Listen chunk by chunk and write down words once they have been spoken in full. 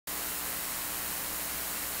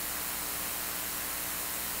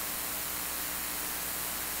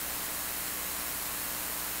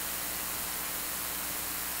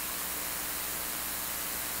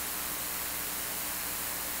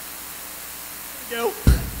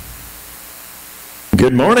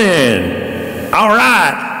Good morning. All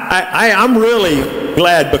right. I'm really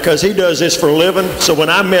glad because he does this for a living, so when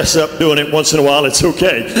I mess up doing it once in a while, it's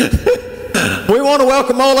okay. We want to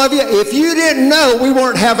welcome all of you. If you didn't know we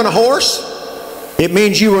weren't having a horse, it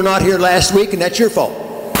means you were not here last week, and that's your fault.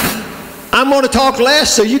 I'm going to talk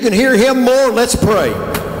less so you can hear him more. Let's pray.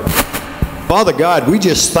 Father God, we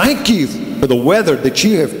just thank you for the weather that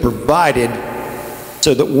you have provided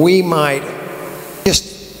so that we might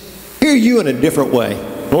just hear you in a different way.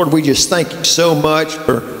 Lord, we just thank you so much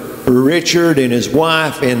for Richard and his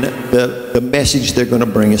wife and the message they're going to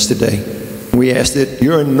bring us today. We ask that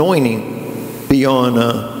your anointing be on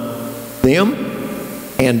them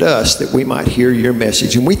and us, that we might hear your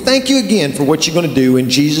message. And we thank you again for what you're going to do. In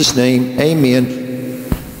Jesus' name, amen.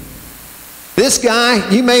 This guy,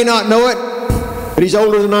 you may not know it, but he's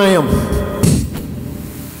older than I am.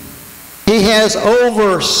 He has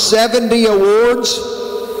over 70 awards.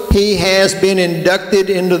 He has been inducted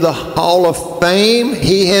into the Hall of Fame.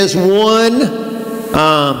 He has won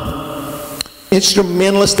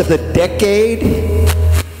Instrumentalist of the Decade.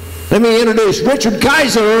 Let me introduce Richard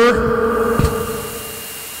Kiser.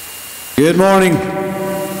 Good morning.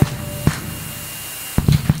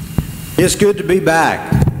 It's good to be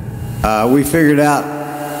back. We figured out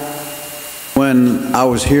when I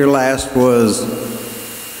was here last was,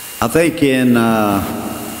 I think in,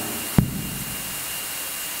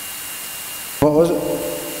 what was it?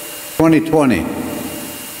 2020.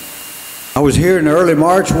 I was here in early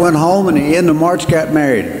March, went home, and at the end of March got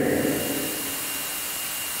married.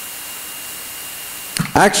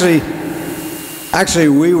 Actually,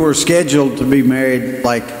 we were scheduled to be married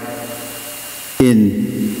like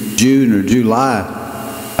in June or July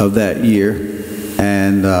of that year,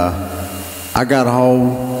 and I got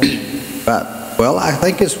home I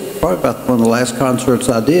think it's probably about one of the last concerts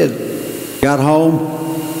I did. Got home,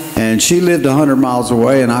 and she lived 100 miles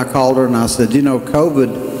away, and I called her and I said, you know,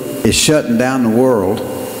 COVID is shutting down the world,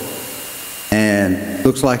 and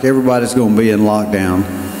looks like everybody's going to be in lockdown.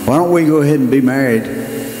 Why don't we go ahead and be married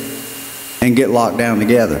and get locked down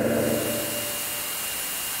together?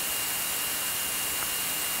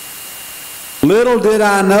 Little did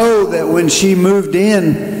I know that when she moved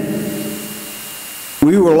in,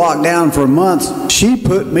 we were locked down for months. She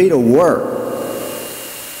put me to work.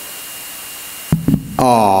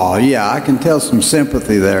 Oh, yeah, I can tell some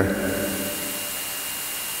sympathy there.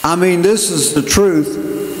 I mean, this is the truth.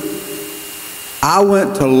 I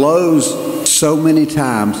went to Lowe's so many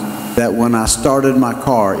times that when I started my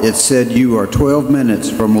car, it said you are 12 minutes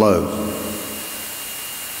from Lowe's.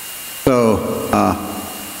 So,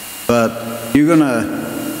 but you're gonna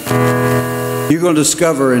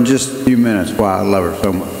discover in just a few minutes why I love her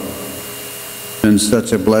so much. It's been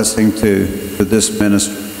such a blessing to this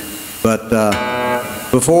ministry. But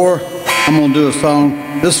before I'm gonna do a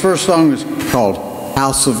song, this first song is called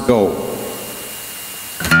House of Gold.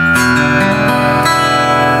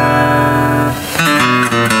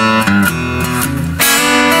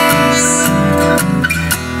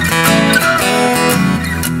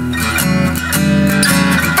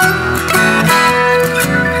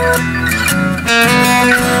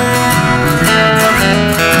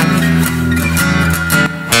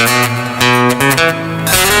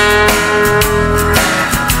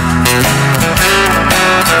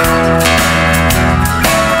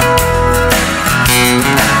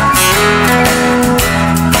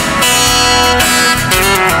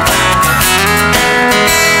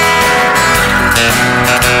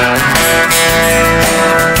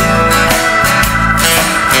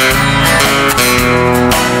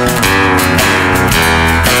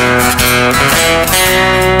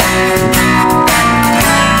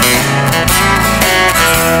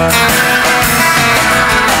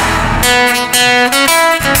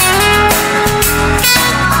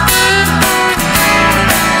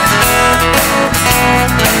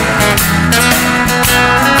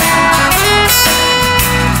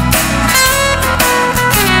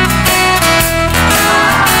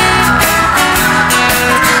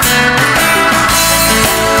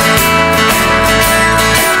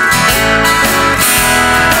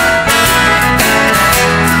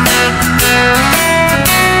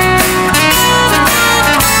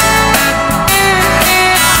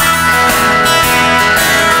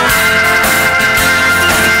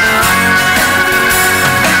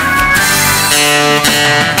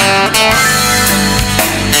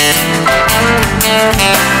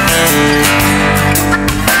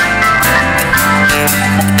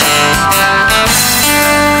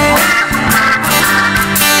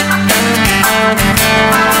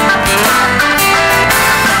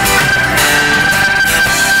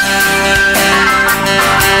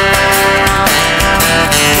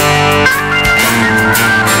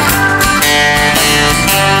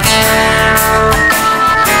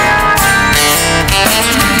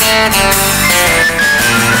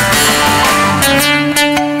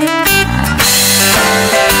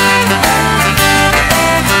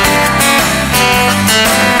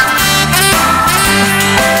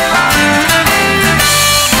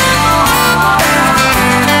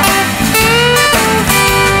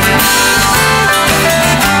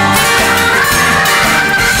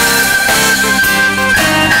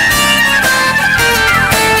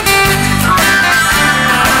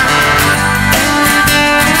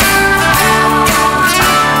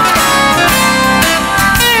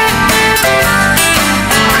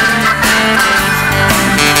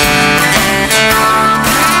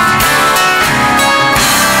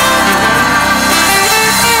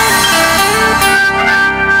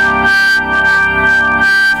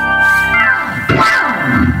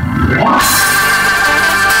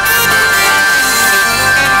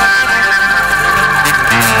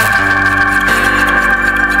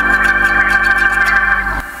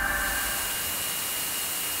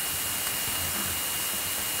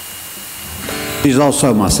 She's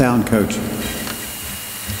also my sound coach.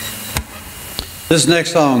 This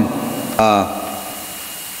next song,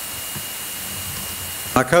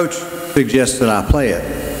 my coach suggested I play it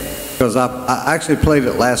because I actually played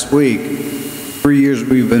it last week. 3 years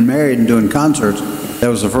we've been married and doing concerts. That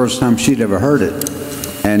was the first time she'd ever heard it,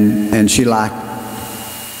 and she liked it.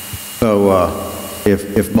 So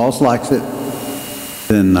if Boss likes it,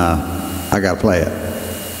 then I got to play it.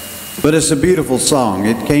 But it's a beautiful song.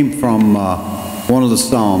 It came from one of the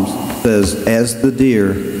Psalms. It says, "As the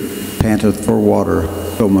deer panteth for water,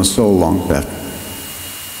 so my soul longs after."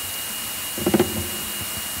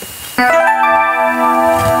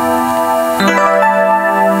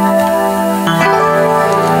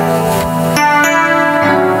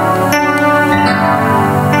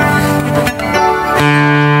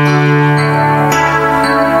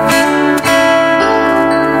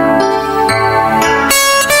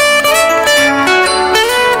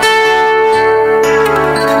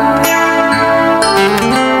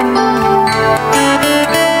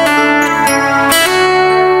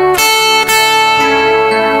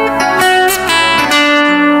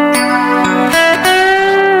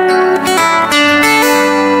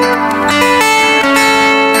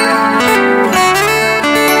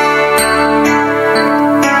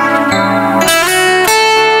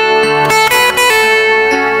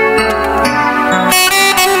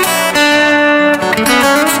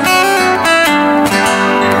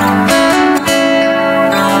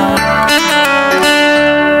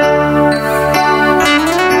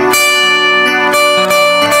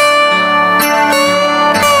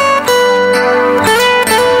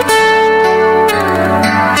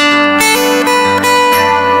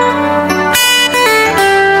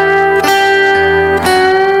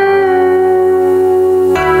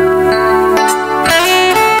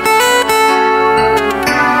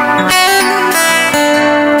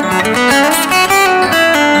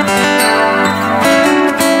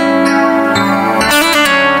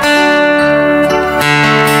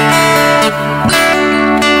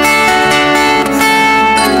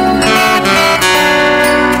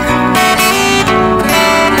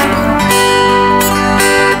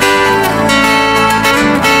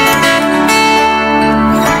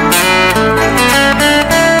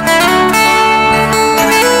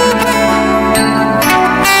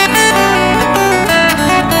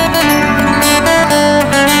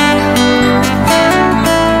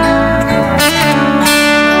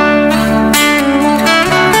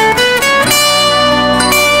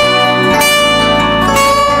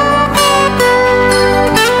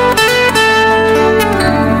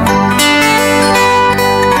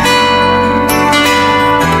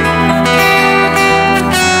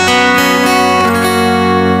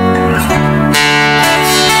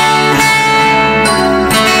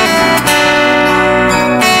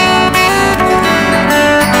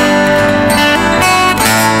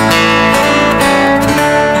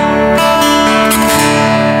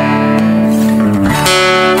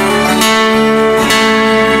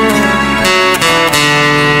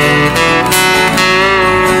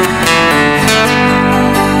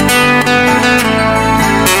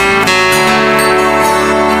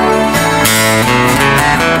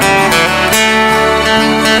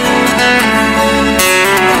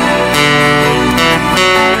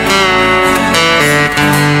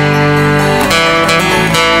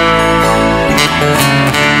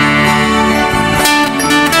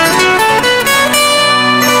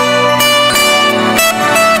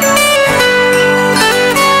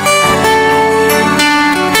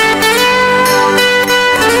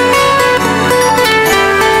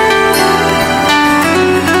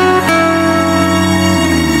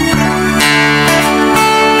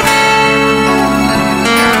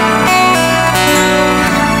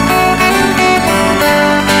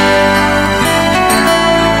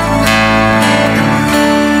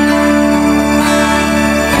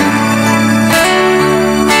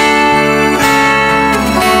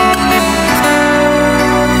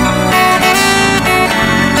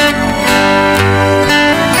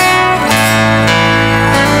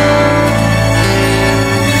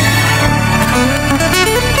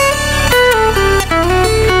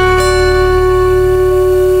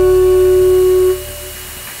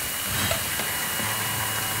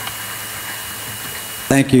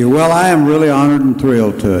 Thank you. Well, I am really honored and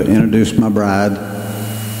thrilled to introduce my bride.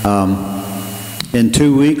 In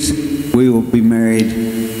 2 weeks, we will be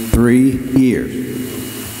married 3 years.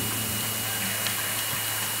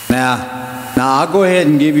 Now I'll go ahead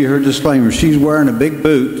and give you her disclaimer. She's wearing a big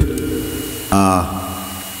boot.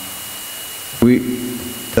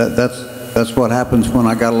 That's what happens when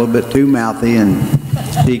I got a little bit too mouthy and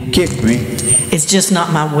she kicked me. It's just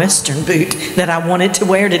not my Western boot that I wanted to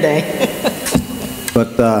wear today.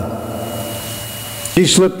 But she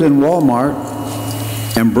slipped in Walmart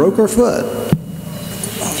and broke her foot.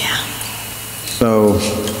 Yeah. So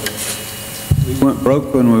we went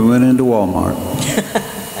broke when we went into Walmart.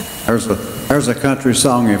 There's a country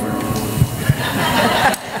song ever.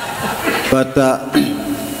 But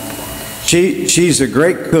she's a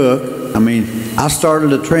great cook. I mean, I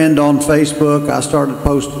started a trend on Facebook. I started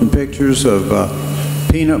posting pictures of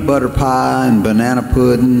peanut butter pie and banana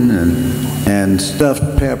pudding and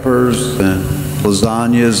stuffed peppers and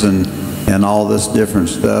lasagnas and all this different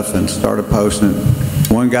stuff, and started posting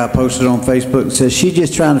it. One guy posted on Facebook and says, "She's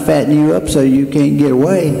just trying to fatten you up so you can't get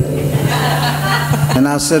away." And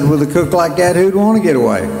I said, with a cook like that, who'd want to get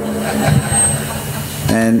away?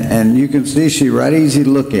 And you can see she's right easy to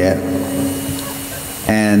look at.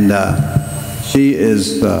 And she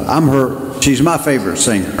is, she's my favorite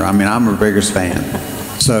singer. I mean, I'm her biggest fan.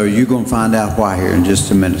 So you're going to find out why here in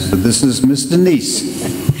just a minute. So this is Miss Denise.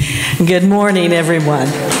 Good morning, everyone.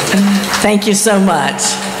 Thank you so much.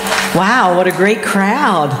 Wow, what a great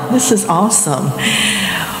crowd. This is awesome.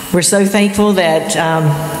 We're so thankful that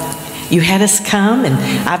you had us come, and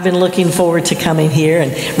I've been looking forward to coming here,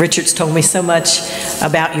 and Richard's told me so much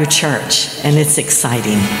about your church, and it's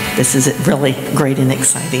exciting. This is really great and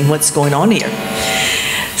exciting, what's going on here.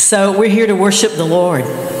 So we're here to worship the Lord.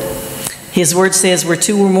 His word says where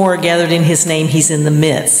two or more are gathered in his name, he's in the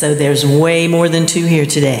midst. So there's way more than two here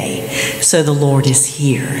today. So the Lord is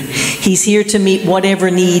here. He's here to meet whatever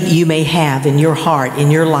need you may have in your heart,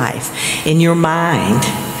 in your life, in your mind,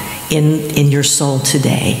 in your soul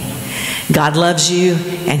today. God loves you,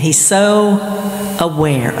 and he's so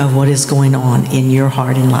aware of what is going on in your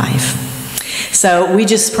heart and life. So we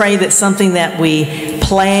just pray that something that we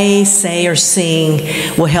play, say, or sing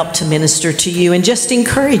will help to minister to you and just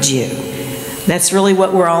encourage you. That's really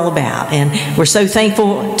what we're all about. And we're so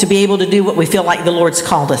thankful to be able to do what we feel like the Lord's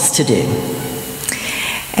called us to do.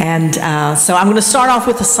 And so I'm going to start off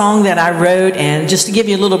with a song that I wrote, and just to give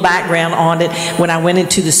you a little background on it, when I went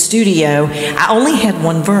into the studio, I only had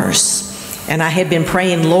one verse. And I had been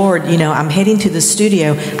praying, Lord, you know, I'm heading to the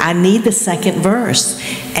studio. I need the second verse.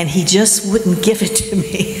 And he just wouldn't give it to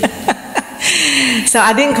me. So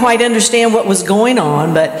I didn't quite understand what was going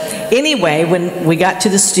on. But anyway, when we got to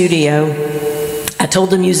the studio, I told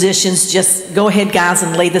the musicians, just go ahead, guys,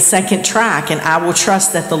 and lay the second track, and I will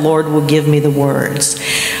trust that the Lord will give me the words.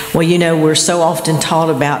 Well, you know, we're so often taught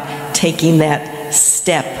about taking that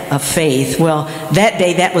step of faith. Well, that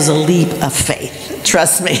day, that was a leap of faith.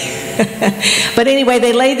 Trust me. But anyway,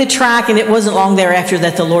 they laid the track, and it wasn't long thereafter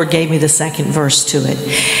that the Lord gave me the second verse to it.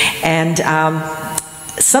 And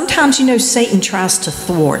sometimes, you know, Satan tries to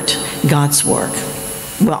thwart God's work.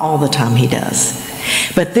 Well, all the time he does.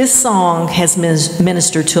 But this song has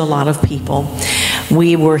ministered to a lot of people.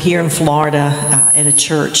 We were here in Florida at a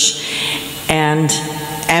church, and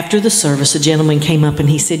after the service, a gentleman came up and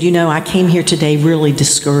he said, you know, I came here today really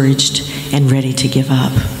discouraged and ready to give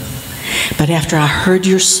up. But after I heard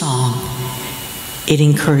your song, it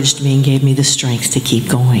encouraged me and gave me the strength to keep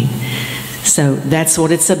going. So that's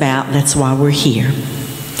what it's about. That's why we're here.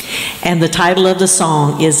 And the title of the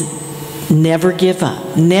song is Never Give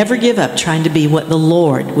Up. Never give up trying to be what the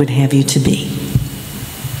Lord would have you to be.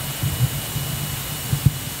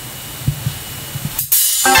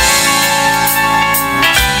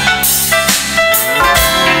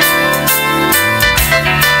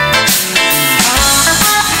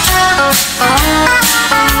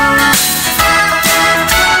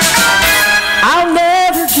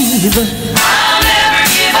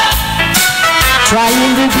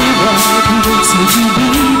 Trying to be what he wants me to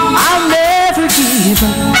be. I'll never give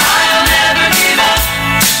up. I'll never give up.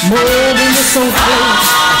 More than the soul place,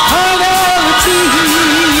 priority.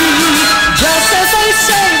 Just as they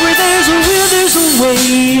say, where there's a will, there's a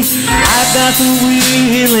way. I've got the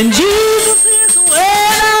will, and Jesus is the way.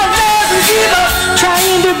 And I'll never give up.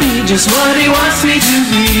 Trying to be just what he wants me to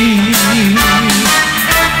be.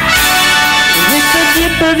 With the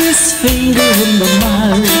dip of his finger in the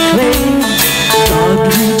miry clay, God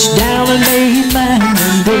reached down and made man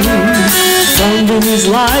and day. Formed in his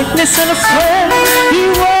likeness and a friend he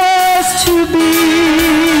was to be.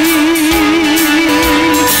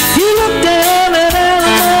 He looked down at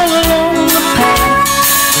Adam along the path,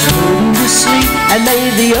 put him to sleep and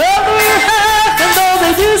made the other half. And though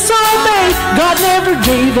they disobeyed, God never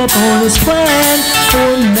gave up on his plan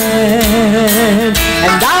for man.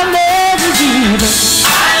 And I'll never give up.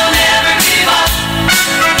 I'll never give up.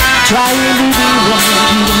 Trying to be what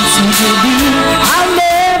he wants me to be. I'll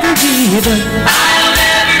never give up. I'll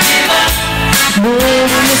never give up. More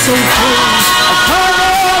than this old place,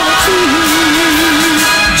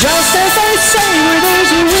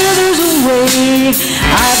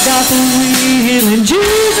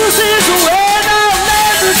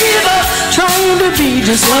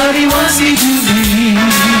 just what He wants me to be.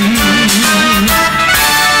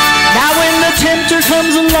 Now when the tempter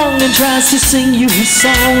comes along and tries to sing you a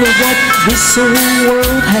song of what this whole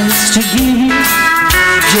world has to give,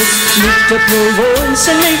 just lift up your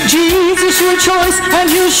voice and make Jesus your choice,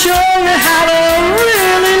 and He'll show you how to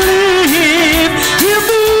really live. He'll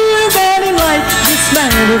be your guiding light, this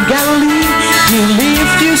man of Galilee. He'll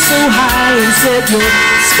lift you so high and set your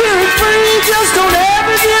spirit free. Just don't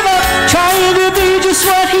ever give up trying to be just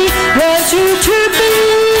what He wants you to be.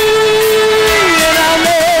 And I'll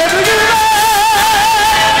never give up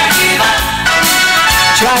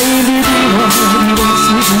trying to be what He wants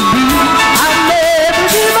me to be. I'll never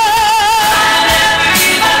give up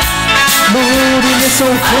Lord, in this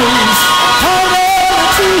old place I'll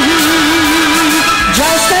never be.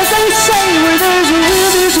 Just as they say, where there's a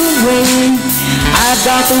will, there's a way. I've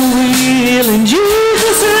got the will and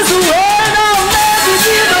Jesus is the way. I'll never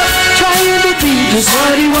give up trying to be just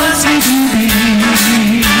what He wants me to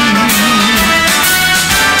be.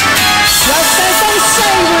 Just as they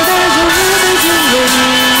say, where there's a will, there's a way.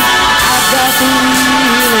 I've got the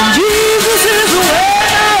will and Jesus is the way.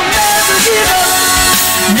 I'll never give up,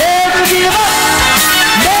 never give up,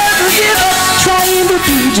 never give up trying to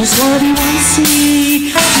be just what He wants me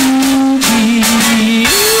to be.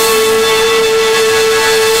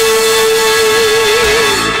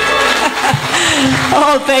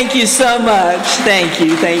 Oh, thank you so much. Thank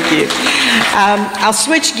you, thank you. I'll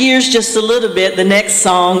switch gears just a little bit. The next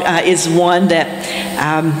song is one that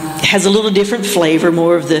has a little different flavor,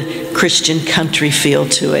 more of the Christian country feel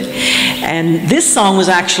to it. And this song was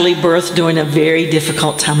actually birthed during a very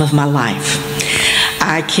difficult time of my life.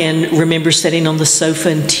 I can remember sitting on the sofa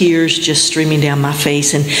and tears just streaming down my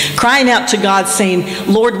face and crying out to God saying,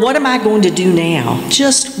 Lord, what am I going to do now?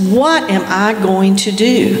 Just what am I going to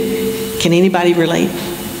do? Can anybody relate?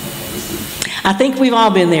 I think we've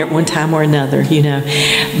all been there at one time or another, you know.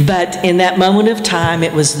 But in that moment of time,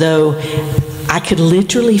 it was though I could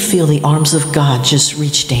literally feel the arms of God just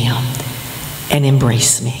reach down and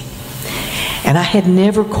embrace me. And I had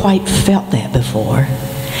never quite felt that before.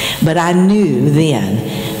 But I knew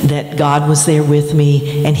then that God was there with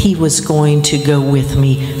me and He was going to go with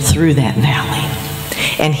me through that valley.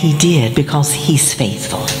 And He did, because He's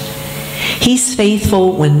faithful. He's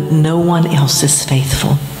faithful when no one else is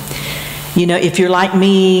faithful. You know, if you're like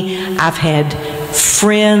me, I've had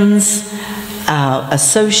friends,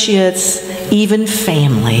 associates, even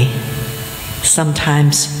family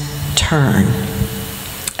sometimes turn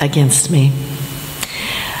against me.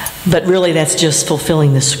 But really, that's just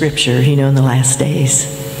fulfilling the scripture, you know, in the last days.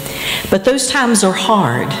 But those times are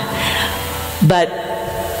hard. But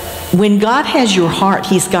when God has your heart,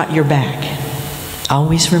 He's got your back.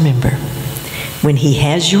 Always remember, when He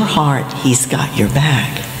has your heart, He's got your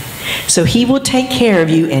back. So He will take care of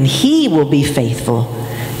you, and He will be faithful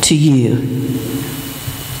to you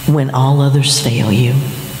when all others fail you,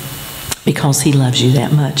 because He loves you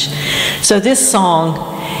that much. So this song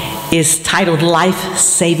is titled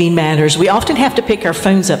Life-Saving Matters. We often have to pick our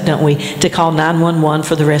phones up, don't we, to call 911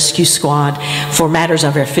 for the rescue squad for matters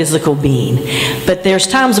of our physical being. But there's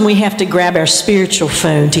times when we have to grab our spiritual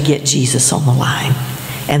phone to get Jesus on the line.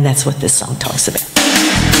 And that's what this song talks about.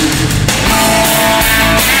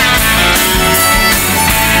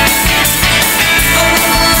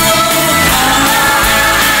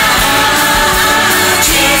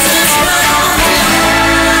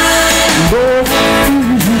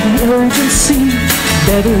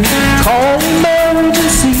 Better call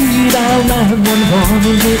emergency, dial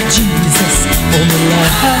 911 with Jesus on the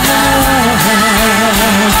line.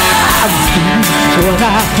 I've been what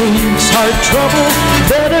I think's heart trouble.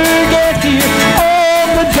 Better get here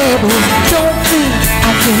on the double. Don't think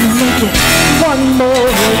I can make it one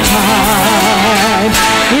more time.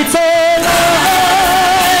 It's a life-saving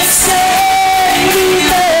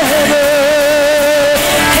matter.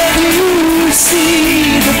 Can you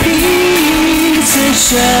see the peace and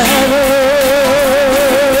shadow?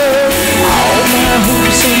 All my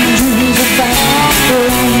hopes and dreams are found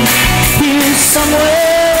here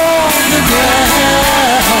somewhere on the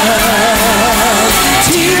ground.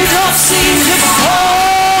 Teardrops seem to fall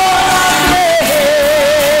on me.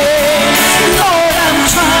 Lord, I'm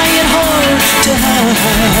trying hard to hide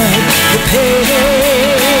the pain.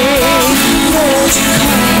 Won't you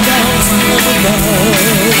come down from above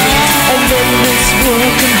and mend this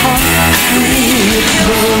broken heart with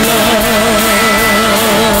your love?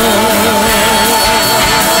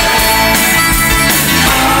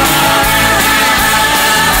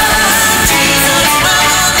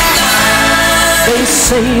 They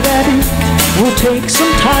say that it will take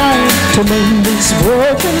some time to mend this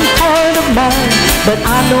broken heart of mine, but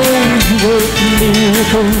I know you work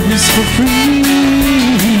miracles for free.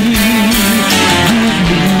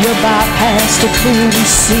 Give me a bypass to clearly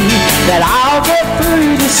see that I'll get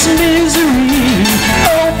through this misery.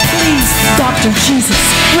 Oh, please, Dr. Jesus,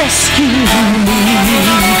 rescue me.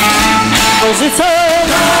 'Cause it's a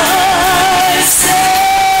life-saving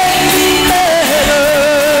matter.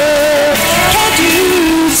 Can't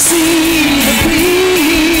you see the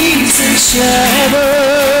peace and shatter?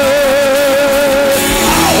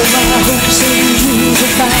 All my hopes and dreams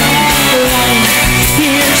are found lying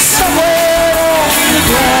here somewhere on the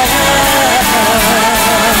ground.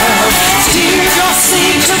 Teardrops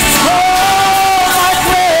seem to fall like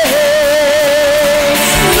rain.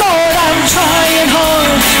 Lord, I'm trying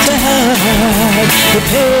hard to hide the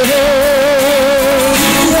pain.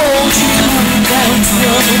 Won't you come down from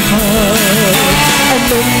above and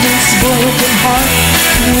mend this broken heart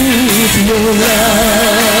with your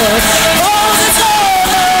love? Oh, it's all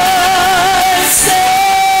life-saving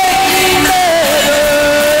matter.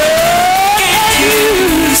 Can't you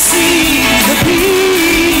see the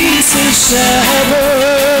pieces shatter?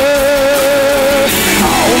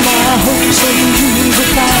 All my hopes and dreams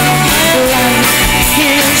are found lying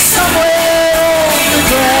here somewhere on the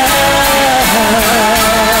ground.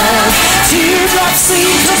 Teardrops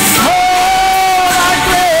seem to fall like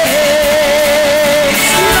rain.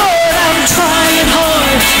 Lord, I'm trying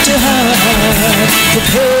hard to hide the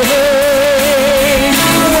pain.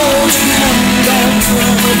 Won't you come down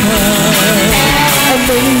from above and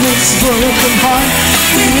mend this broken heart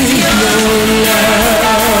with your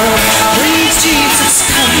love? Please, Jesus,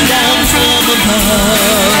 come down from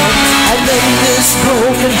above and mend this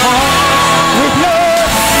broken heart with your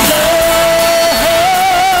love.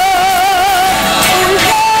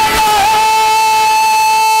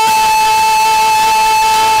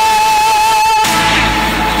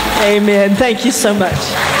 Amen. Thank you so much.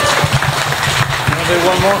 I'll do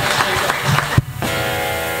one more.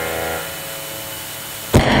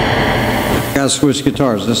 Guys, switch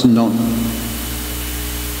guitars. Listen, don't.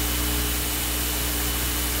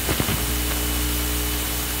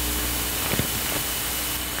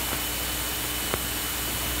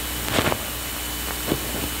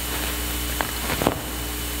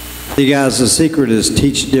 See, guys, the secret is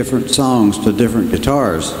teach different songs to different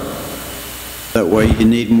guitars. That way you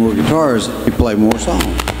need more guitars, you play more songs.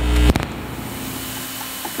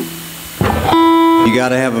 You got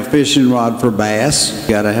to have a fishing rod for bass. You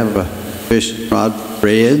got to have a fishing rod for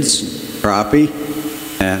reds, crappie,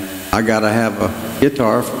 and I got to have a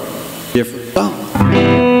guitar for different songs.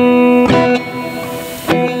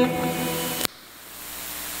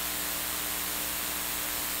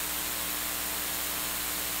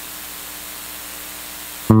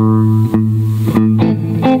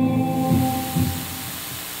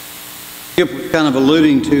 Skip was kind of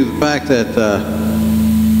alluding to the fact that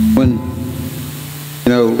when,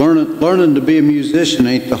 you know, learning to be a musician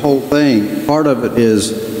ain't the whole thing. Part of it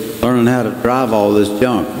is learning how to drive all this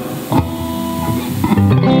junk.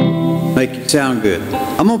 Make it sound good.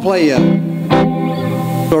 I'm going to play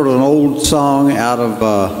sort of an old song out of,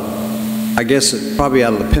 I guess it's probably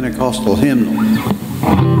out of the Pentecostal hymnal,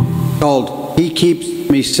 called He Keeps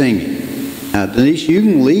Me Singing. Now, Denise, you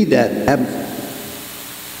can lead that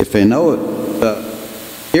if they know it.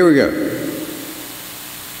 Here we go.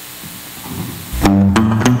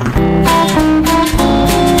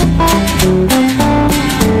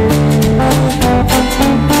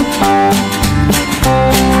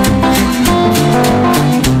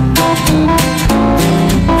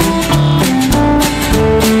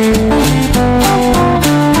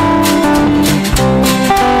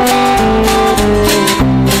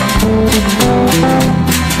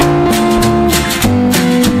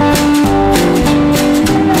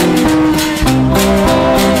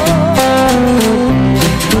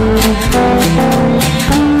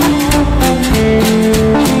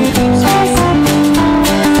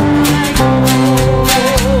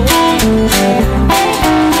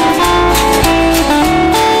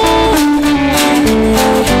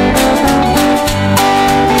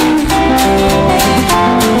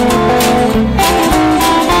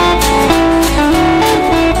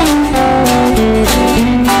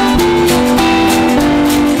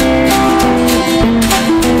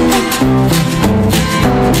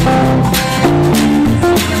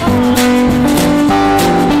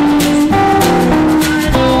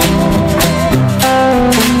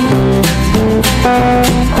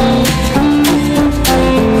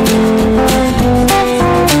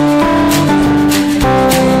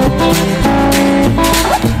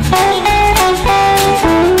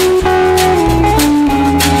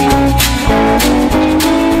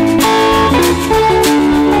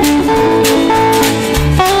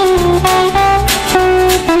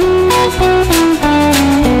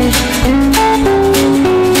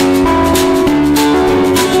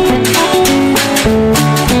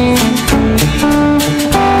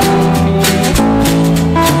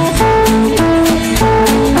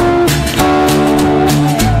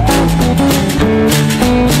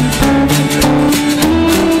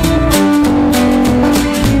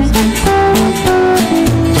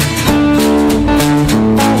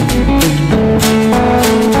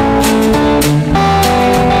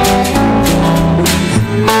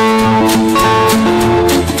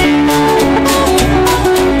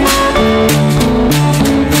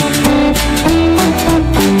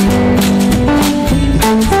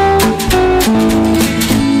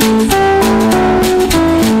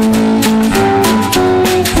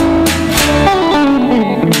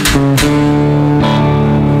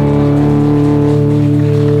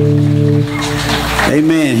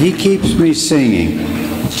 singing.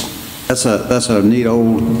 That's a neat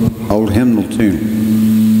old hymnal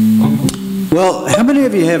tune. Well, how many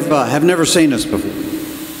of you have never seen us before?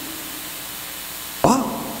 Wow,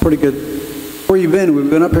 pretty good. Where you been? We've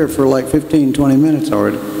been up here for like 15, 20 minutes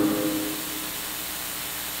already.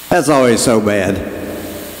 That's always so bad.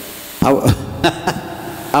 I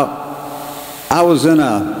was in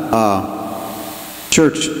a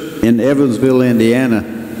church in Evansville, Indiana,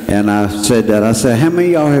 and I said, how many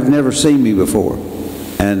of y'all have never seen me before?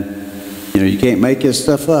 And, you can't make this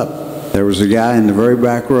stuff up. There was a guy in the very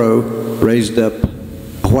back row, raised up a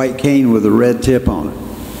white cane with a red tip on it.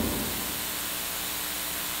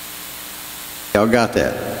 Y'all got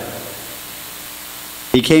that?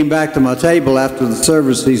 He came back to my table after the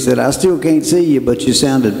service. He said, I still can't see you, but you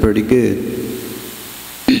sounded pretty good.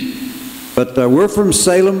 But we're from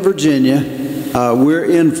Salem, Virginia. We're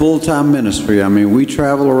in full-time ministry. I mean, we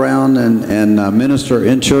travel around and minister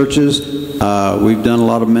in churches. We've done a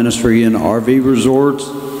lot of ministry in RV resorts,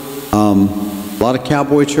 a lot of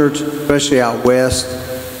cowboy church, especially out west.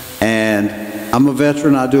 And I'm a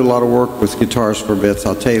veteran. I do a lot of work with guitarists for vets.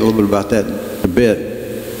 I'll tell you a little bit about that in a bit.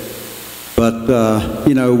 But,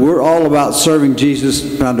 we're all about serving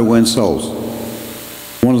Jesus, trying to win souls.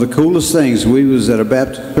 One of the coolest things, we was at a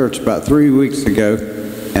Baptist church about 3 weeks ago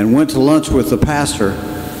and went to lunch with the pastor,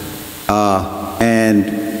 and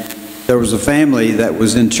there was a family that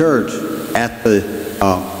was in church at the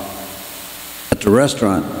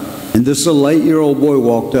restaurant, and this little 8-year-old boy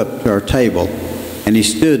walked up to our table, and he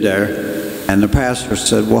stood there, and the pastor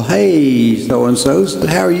said, well, hey, so-and-so, said,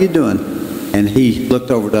 how are you doing? And he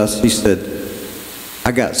looked over to us, he said,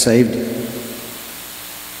 I got saved.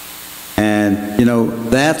 And,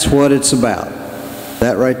 that's what it's about.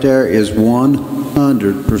 That right there is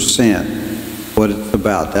 100% what it's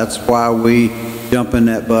about. That's why we jump in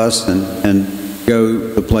that bus and go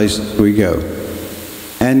the places we go.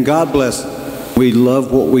 And God bless us. We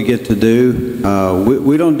love what we get to do.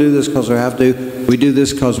 We don't do this because we have to. We do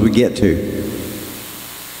this because we get to.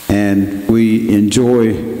 And we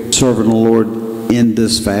enjoy serving the Lord in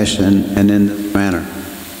this fashion and in this manner.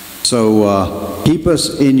 So keep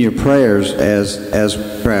us in your prayers as we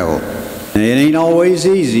travel. And it ain't always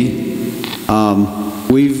easy.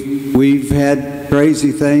 We've had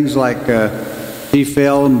crazy things like she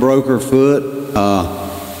fell and broke her foot.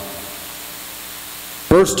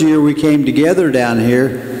 First year we came together down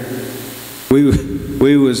here, we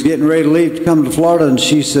was getting ready to leave to come to Florida, and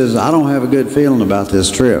she says, I don't have a good feeling about this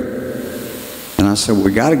trip. And I said,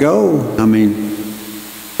 we got to go. I mean,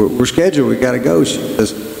 we're scheduled, we got to go. She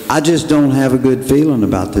says, I just don't have a good feeling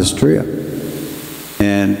about this trip.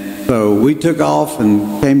 And so we took off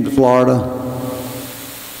and came to Florida.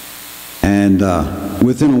 And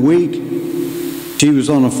within a week, she was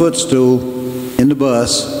on a footstool in the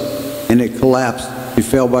bus, and it collapsed. She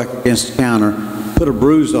fell back against the counter, put a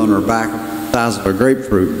bruise on her back the size of a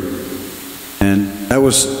grapefruit. And that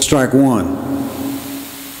was strike one.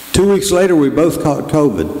 2 weeks later, we both caught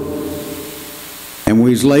COVID. And we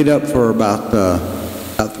was laid up for about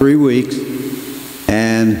 3 weeks,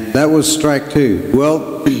 and that was strike two.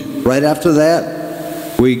 Well, right after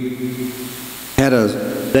that, we had a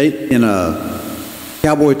date in a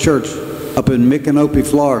cowboy church up in Micanopy,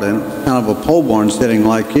 Florida, and it was kind of a pole barn setting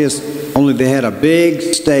like this, only they had a big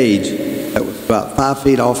stage that was about 5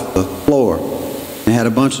 feet off the floor. They had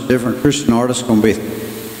a bunch of different Christian artists going to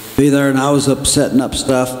be there, and I was up setting up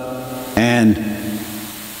stuff, and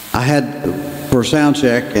I had for a sound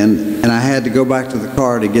check, and I had to go back to the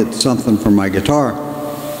car to get something for my guitar.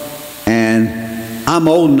 And I'm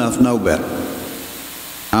old enough to know better.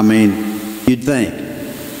 I mean, you'd think.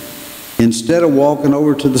 Instead of walking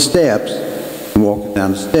over to the steps, and walking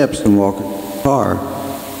down the steps and walking to the car,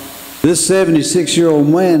 this 76-year-old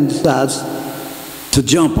man decides to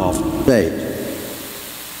jump off the stage.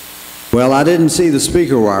 Well, I didn't see the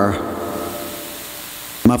speaker wire.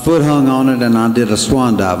 My foot hung on it, and I did a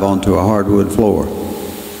swan dive onto a hardwood floor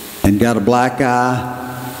and got a black eye,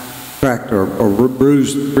 cracked or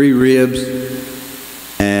bruised 3 ribs.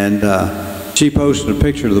 And she posted a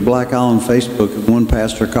picture of the black eye on Facebook, and one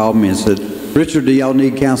pastor called me and said, Richard, do y'all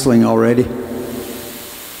need counseling already?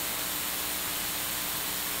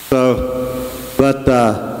 So, but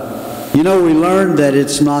we learned that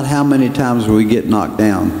it's not how many times we get knocked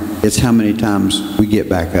down, it's how many times we get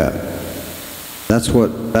back up. That's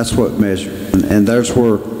what measures, and that's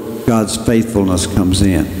where God's faithfulness comes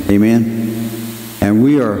in. Amen? And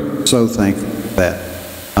we are so thankful for that.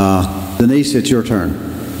 Denise, it's your turn.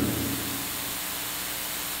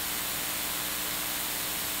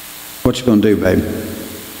 What you going to do, baby?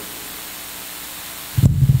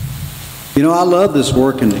 You know, I love this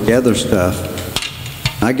working together stuff.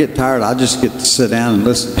 I get tired, I just get to sit down and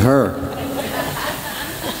listen to her.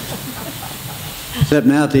 Except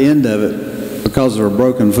now at the end of it, because of her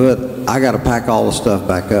broken foot, I got to pack all the stuff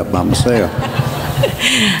back up by myself.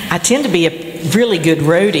 I tend to be a really good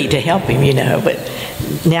roadie to help him, you know, but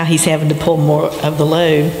now he's having to pull more of the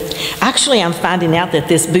load. Actually, I'm finding out that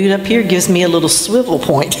this boot up here gives me a little swivel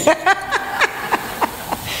point.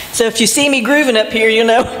 So if you see me grooving up here, you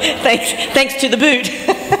know, thanks to the boot.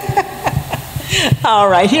 All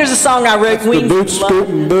right, here's a song I wrote. That's the boot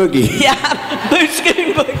scooting boogie. Yeah, boot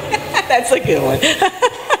scooting boogie. That's a good one.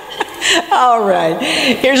 All right,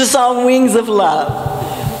 here's a song, Wings of Love.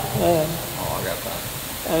 Oh, I got that.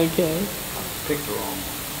 Okay. I picked the wrong one.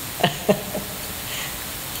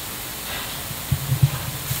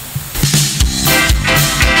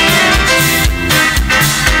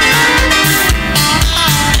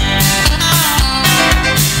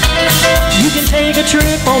 You can take a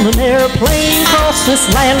trip on an airplane, cross this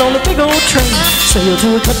land on a big old train, sail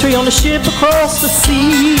to a country on a ship across the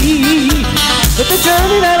sea. But the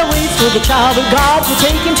journey that awaits for the child of God will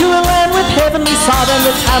take him to a land with heavenly sod, and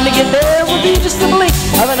the time to get there will be just a blink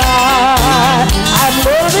of an eye. I'm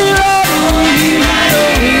gonna be ready,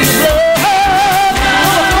 love,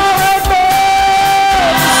 right there,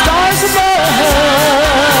 the stars above,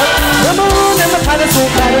 the moon and the planets won't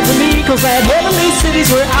matter to me, 'cause that heavenly city's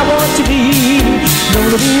where I want to be.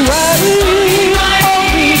 Gonna be riding on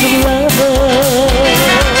wings of love.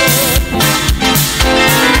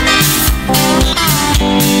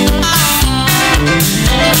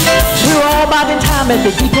 We're all biding time at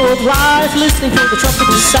the depot of life, listening for the trumpet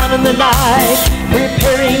to sound in the night,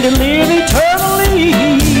 preparing to live eternally.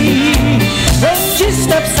 When Jesus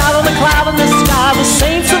steps out on the cloud in the sky, the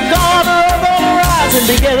saints of God are up on the rise, and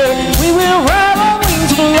together we will ride on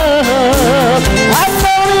wings of love. I'm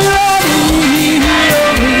gonna be ready,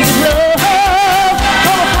 wings of love,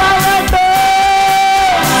 gonna fly right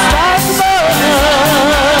there, stars above.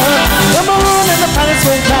 The moon and the planets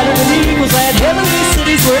won't matter to me, 'cause that heavenly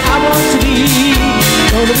city's where I want to be.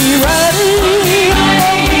 Gonna be ready,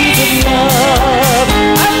 wings of love.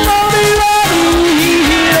 I'm gonna be ready,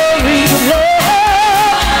 wings of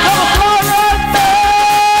love, gonna fly right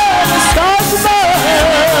there, the stars above.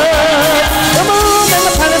 The moon and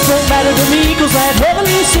the planets won't matter to me, 'cause that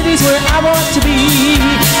heavenly city's where I want to be.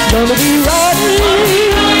 Gonna be ready,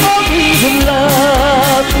 wings of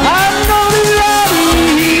love. I'm gonna be ready,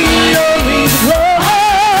 wings of love.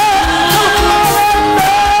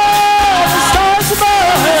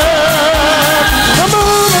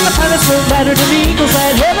 Won't matter to me, 'cause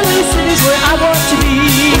that heavenly city's where I want to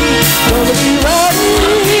be. Gonna be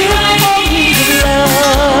riding on wings of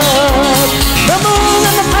love. The moon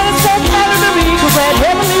and the planets don't matter to me, 'cause that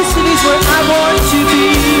heavenly city's where I want to be.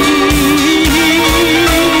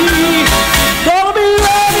 Gonna be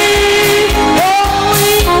riding on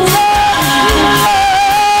wings of love.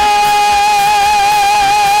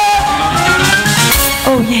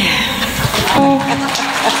 Oh, yeah.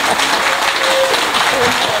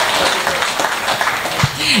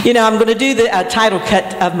 You know, I'm going to do the title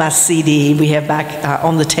cut of my CD we have back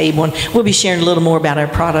on the table, and we'll be sharing a little more about our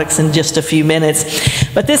products in just a few minutes.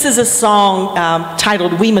 But this is a song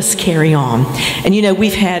titled We Must Carry On. And you know,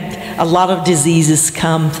 we've had a lot of diseases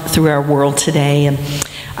come through our world today, and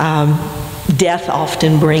death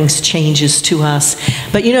often brings changes to us.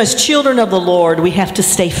 But you know, as children of the Lord, we have to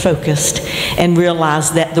stay focused and realize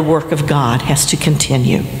that the work of God has to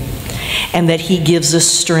continue, and that He gives us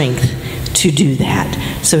strength to do that.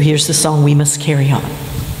 So here's the song, We Must Carry On.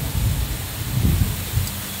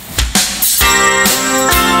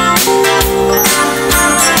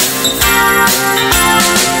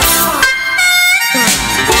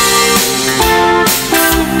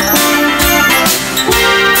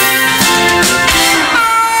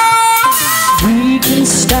 We can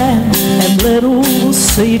stand and let old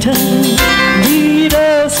Satan lead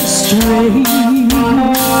us astray.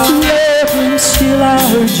 Let him steal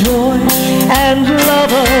our joy and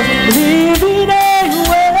love of living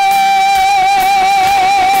away.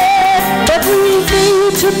 But we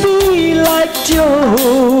need to be like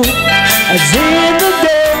Job, as in the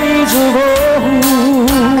days of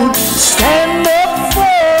old. Stand up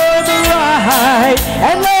for the right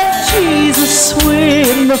and let Jesus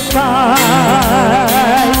win the fight.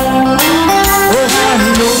 Oh, I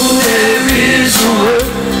know there is a work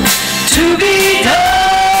to be done.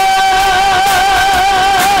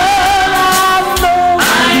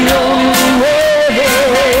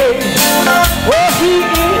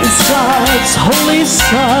 God's Holy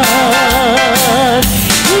Son.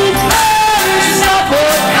 It matters not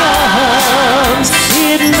what comes,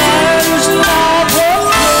 it matters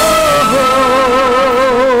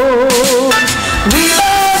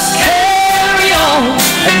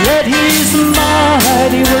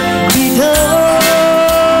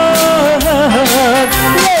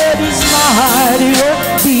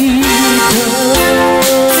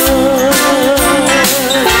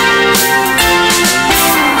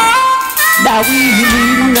we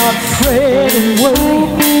need not fret and worry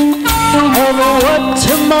over what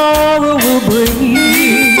tomorrow will bring.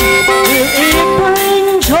 Will it bring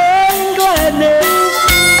joy and gladness?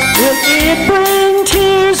 Will it bring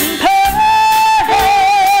tears and pain?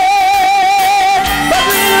 But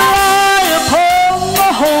rely upon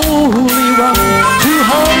the Holy One who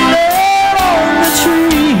hung there on the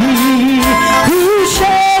tree, who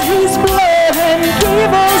shed his blood and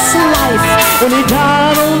gave us life when he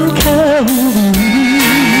died on Calvary.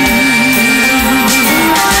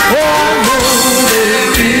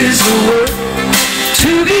 Is the work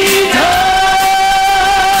to be done.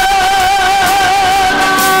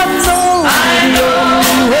 I know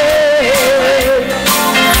the way.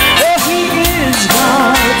 For he is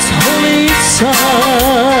God's holy Son.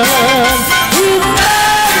 It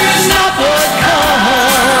matters not what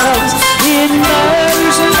comes. It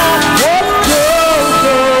matters not what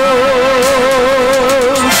goes.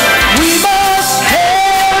 We must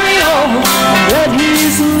carry on. Let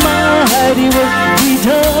his mighty work be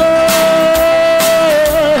done.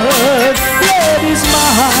 Let his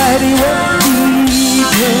mighty work be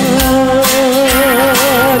done.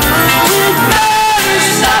 It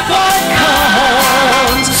matters not what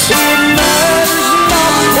comes. It matters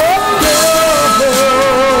not what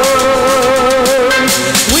goes.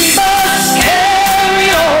 We must carry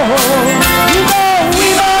on. You know we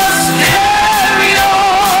must carry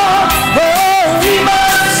on. Oh, we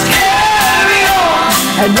must carry on.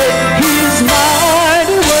 And let his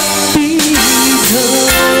mighty work be done.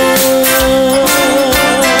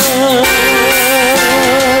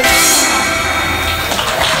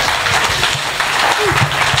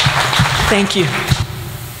 Thank you.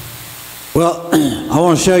 Well, I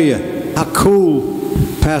want to show you how cool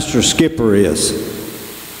Pastor Skipper is.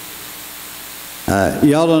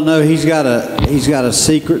 Y'all don't know he's got a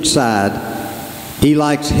secret side. He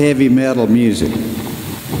likes heavy metal music.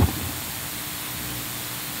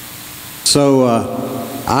 So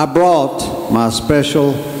I brought my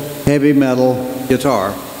special heavy metal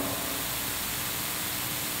guitar.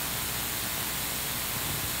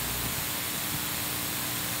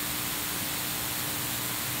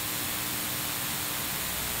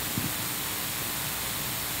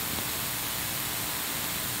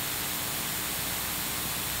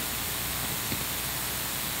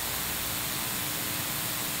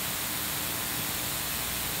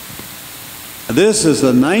 This is a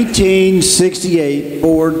 1968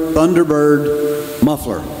 Ford Thunderbird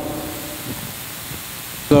muffler.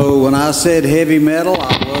 So when I said heavy metal,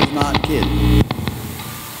 I was not kidding.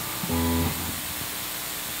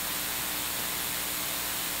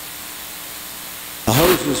 The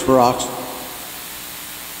hose is for Oxford.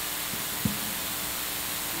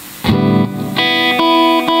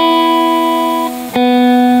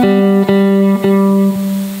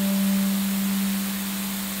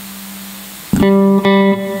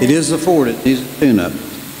 It is a Ford, it needs a tune-up.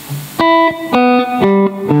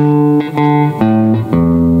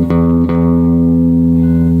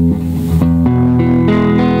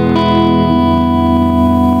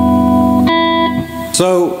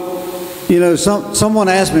 So, you know, someone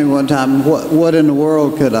asked me one time, what in the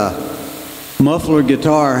world could a muffler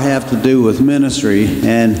guitar have to do with ministry?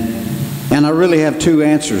 And I really have two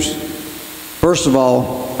answers. First of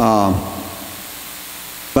all,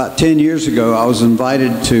 about 10 years ago, I was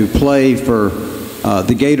invited to play for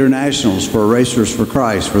the Gator Nationals for Racers for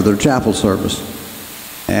Christ for their chapel service.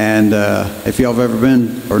 And if y'all have ever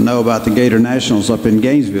been or know about the Gator Nationals up in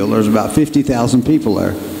Gainesville, there's about 50,000 people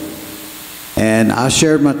there. And I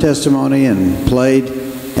shared my testimony and played,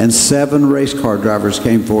 and 7 race car drivers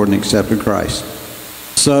came forward and accepted Christ.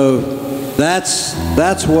 So that's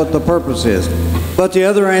what the purpose is. But the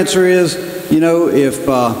other answer is, you know, if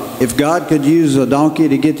God could use a donkey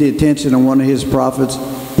to get the attention of one of his prophets,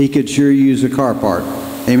 he could sure use a car part.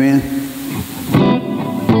 Amen?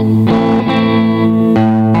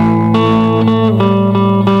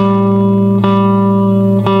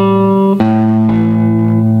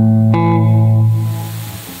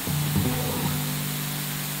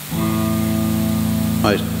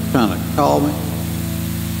 Somebody's trying to call me.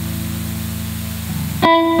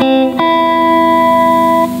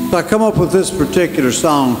 So I come up with this particular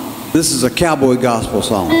song. This is a cowboy gospel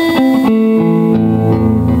song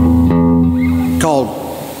called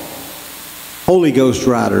Holy Ghost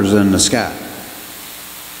Riders in the Sky.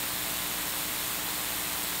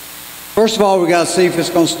 First of all, we got to see if it's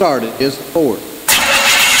going to start. It is the Ford.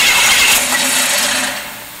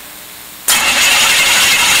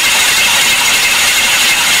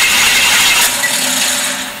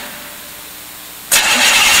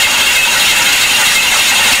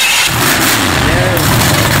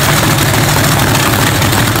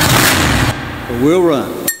 We'll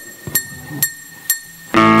Run.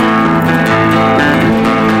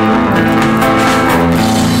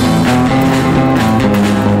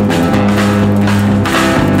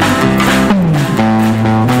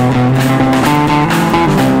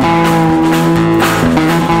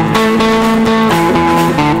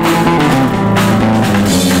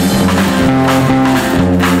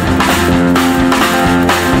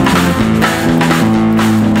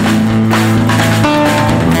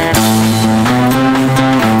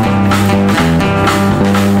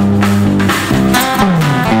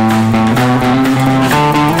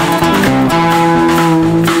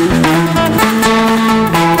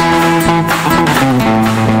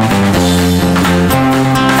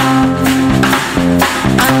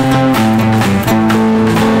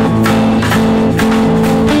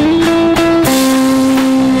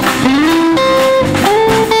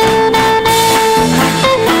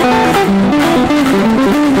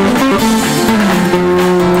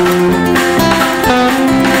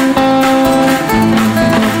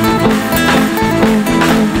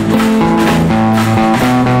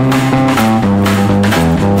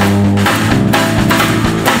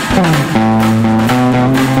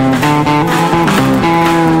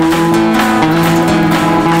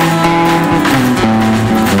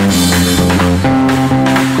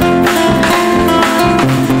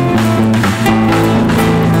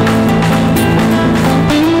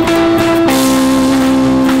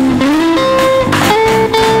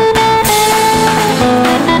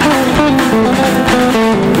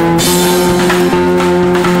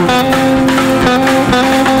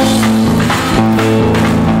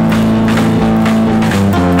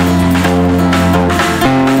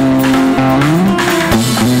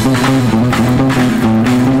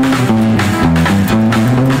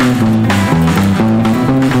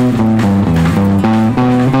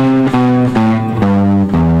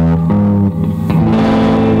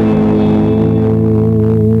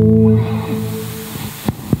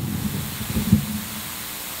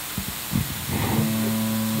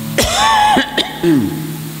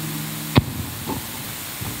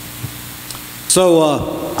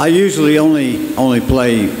 So I usually only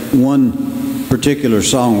play one particular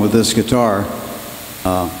song with this guitar.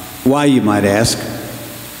 Why, you might ask?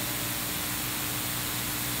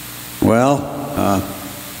 Well,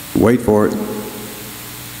 wait for it,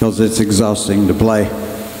 because it's exhausting to play.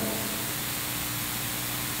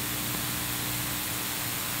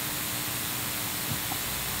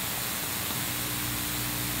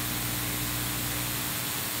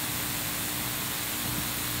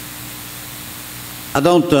 I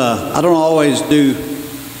don't always do.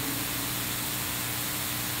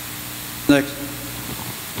 Next.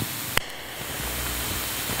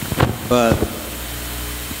 But,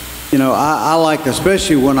 you know, I like,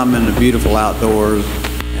 especially when I'm in the beautiful outdoors,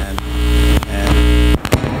 and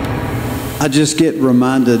I just get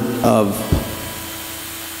reminded of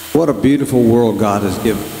what a beautiful world God has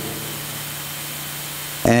given.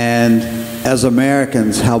 And as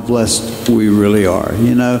Americans, how blessed we really are,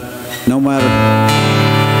 you know. No matter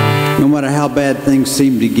how bad things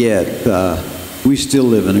seem to get, we still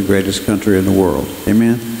live in the greatest country in the world.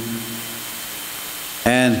 Amen?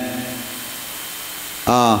 And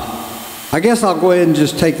I guess I'll go ahead and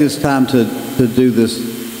just take this time to do this,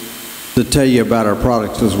 to tell you about our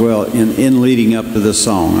products as well in leading up to this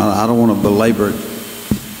song. I don't want to belabor it.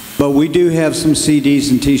 But we do have some CDs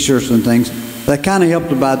and T-shirts and things that kind of help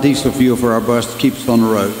to buy diesel fuel for our bus to keep us on the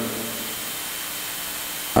road.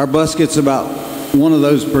 Our bus gets about one of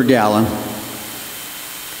those per gallon.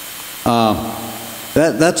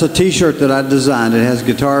 That's a T-shirt that I designed. It has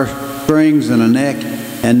guitar strings and a neck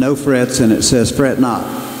and no frets, and it says "Fret Not."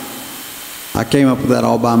 I came up with that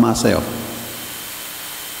all by myself.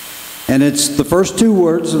 And it's the first two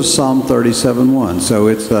words of Psalm 37:1. So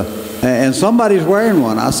it's and somebody's wearing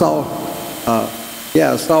one. I saw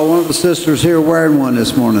one of the sisters here wearing one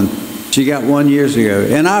this morning. She got one years ago,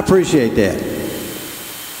 and I appreciate that.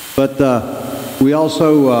 But we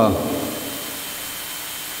also,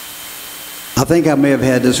 I think I may have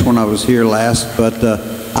had this when I was here last, but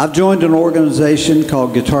I've joined an organization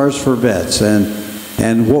called Guitars for Vets,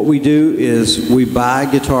 and what we do is we buy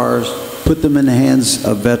guitars, put them in the hands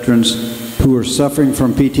of veterans who are suffering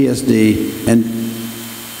from PTSD, and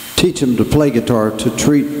teach them to play guitar to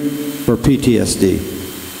treat for PTSD.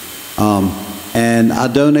 And I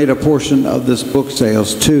donate a portion of this book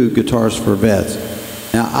sales to Guitars for Vets.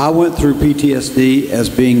 Now, I went through PTSD as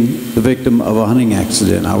being the victim of a hunting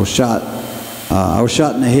accident. I was shot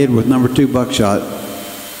in the head with #2 buckshot.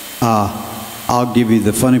 I'll give you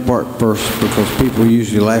the funny part first, because people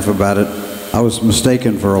usually laugh about it. I was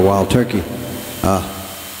mistaken for a wild turkey.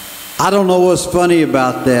 I don't know what's funny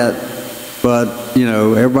about that, but, you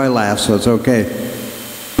know, everybody laughs, so it's okay.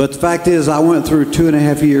 But the fact is, I went through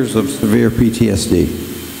 2.5 years of severe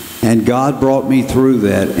PTSD, and God brought me through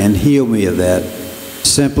that and healed me of that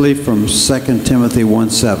simply from 2 Timothy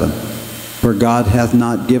 1:7. For God hath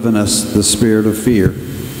not given us the spirit of fear,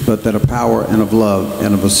 but that of power and of love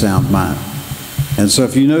and of a sound mind. And so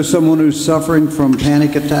if you know someone who's suffering from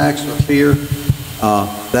panic attacks or fear,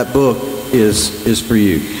 that book is for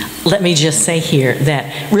you. Let me just say here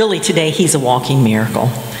that really today he's a walking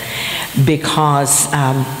miracle, because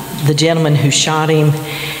the gentleman who shot him,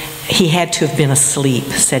 he had to have been asleep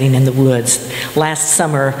sitting in the woods. Last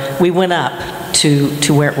summer, we went up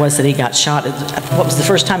to where it was that he got shot. What was the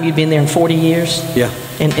first time you'd been there in 40 years? Yeah.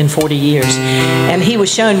 In 40 years. And he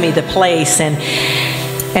was showing me the place. And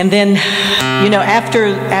then, you know,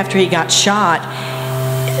 after he got shot,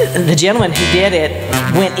 the gentleman who did it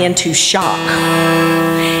went into shock.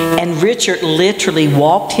 And Richard literally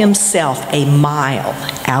walked himself a mile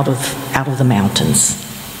out of the mountains.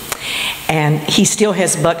 And he still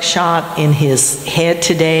has buckshot in his head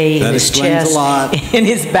today, in his chest, in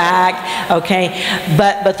his back, okay?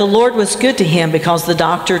 But the Lord was good to him, because the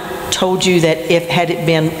doctor told you that had it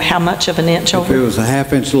been how much of an inch over? If it was a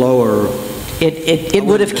 ½ inch lower, it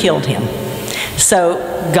would have killed him. So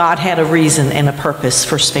God had a reason and a purpose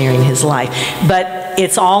for sparing his life. But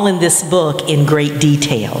it's all in this book in great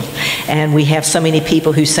detail. And we have so many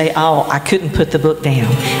people who say, oh, I couldn't put the book down.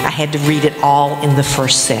 I had to read it all in the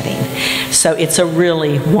first setting. So it's a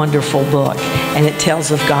really wonderful book, and it tells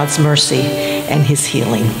of God's mercy and his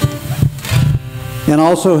healing. And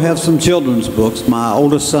also have some children's books. My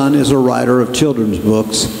oldest son is a writer of children's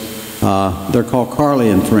books. They're called Carly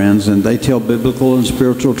and Friends, and they tell biblical and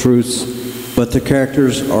spiritual truths, but the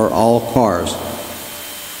characters are all cars.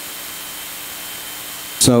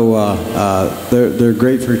 So they're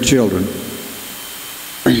great for children.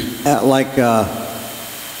 Like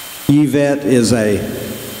Yvette is a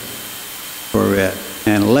Corvette,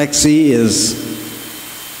 and Lexi is,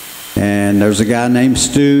 and there's a guy named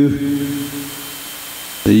Stu.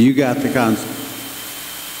 So you got the concept.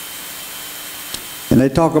 And they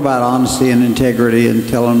talk about honesty and integrity and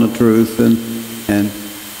telling the truth, and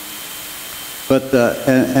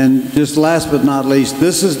just last but not least,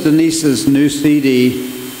 this is Denise's new CD.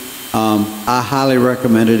 I highly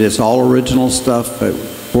recommend it. It's all original stuff,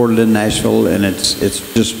 recorded in Nashville, and it's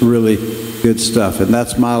just really good stuff. And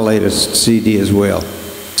that's my latest CD as well.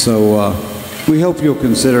 So we hope you'll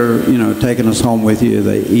consider, you know, taking us home with you.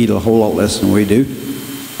 They eat a whole lot less than we do.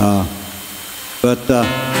 But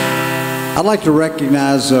I'd like to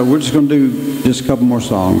recognize, we're just going to do just a couple more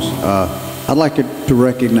songs. I'd like to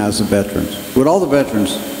recognize the veterans. Would all the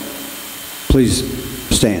veterans please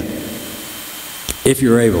stand, if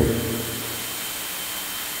you're able?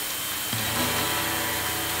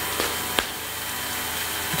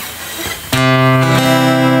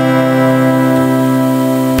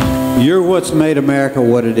 You're what's made America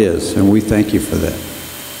what it is, and we thank you for that.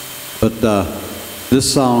 But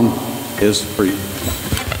this song is for you.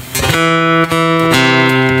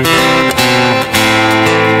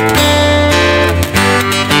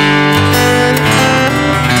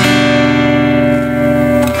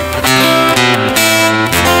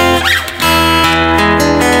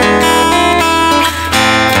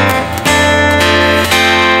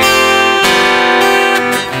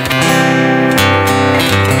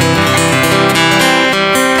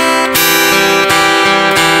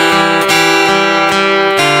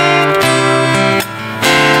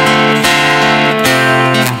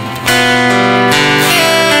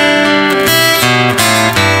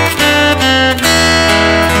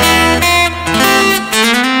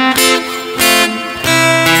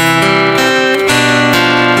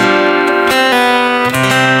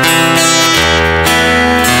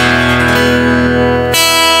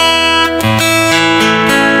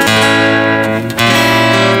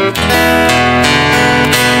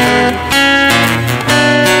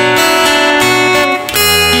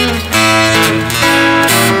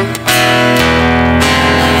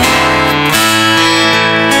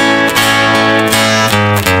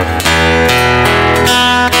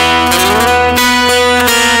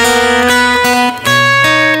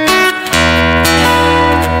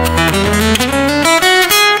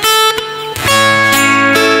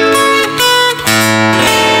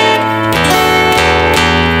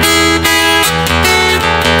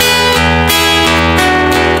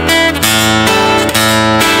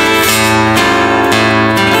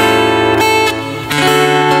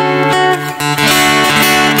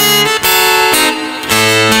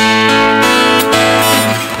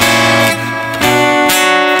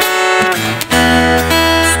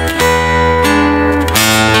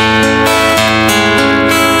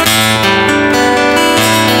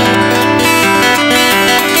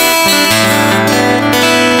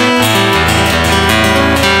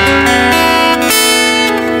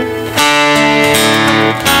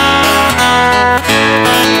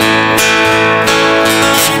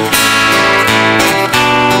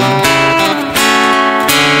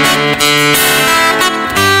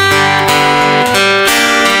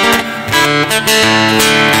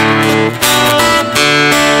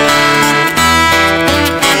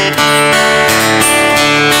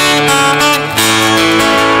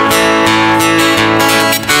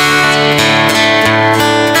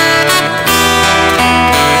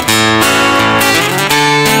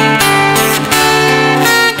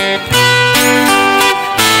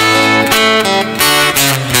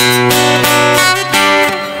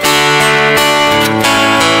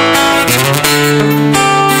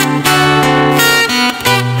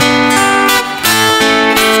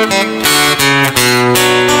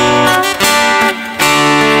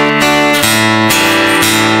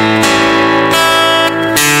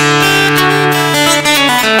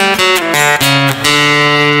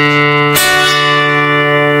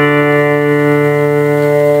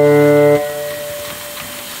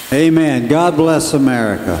 God Bless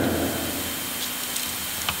America.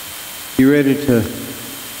 You ready to?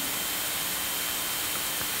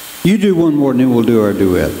 You do one more and then we'll do our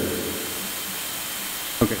duet.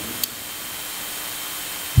 Okay.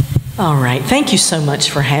 All right. Thank you so much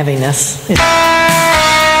for having us.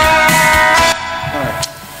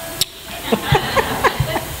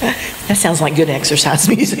 That sounds like good exercise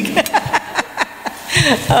music.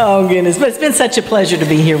 Oh, goodness. But it's been such a pleasure to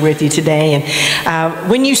be here with you today. And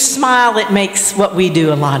when you smile, it makes what we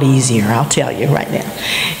do a lot easier, I'll tell you right now.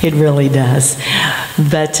 It really does.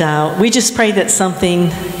 But we just pray that something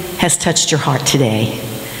has touched your heart today.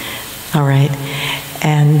 All right.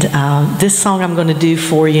 And this song I'm going to do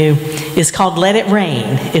for you is called Let It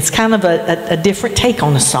Rain. It's kind of a different take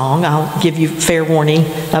on the song. I'll give you fair warning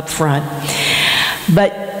up front.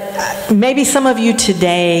 But maybe some of you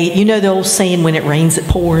today, you know the old saying, when it rains, it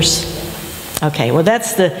pours. Okay, well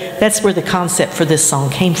that's where the concept for this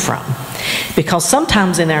song came from. Because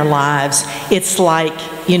sometimes in our lives, it's like,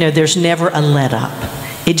 you know, there's never a let up.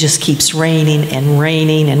 It just keeps raining,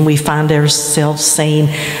 and we find ourselves saying,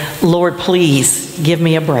 Lord, please give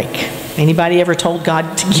me a break. Anybody ever told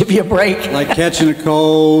God to give you a break? Like catching a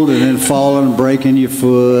cold and then falling and breaking your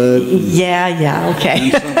foot. Yeah,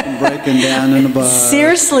 okay. And something breaking down in the butt.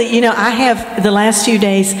 Seriously, you know, I have the last few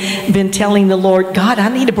days been telling the Lord, God, I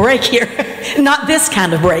need a break here. Not this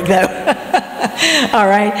kind of break, though. All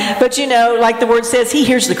right? But, you know, like the word says, He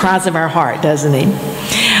hears the cries of our heart, doesn't He?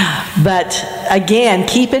 But, again,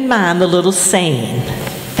 keep in mind the little saying,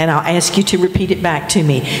 and I'll ask you to repeat it back to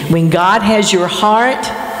me. When God has your heart,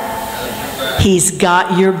 He's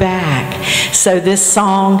got your back. So this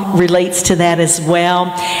song relates to that as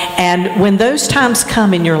well. And when those times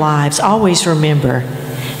come in your lives, always remember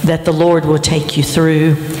that the Lord will take you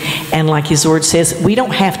through. And like His word says, we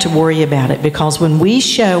don't have to worry about it, because when we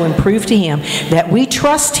show and prove to Him that we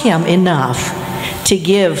trust Him enough to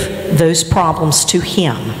give those problems to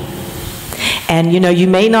Him. And you know, you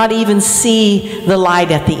may not even see the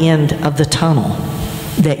light at the end of the tunnel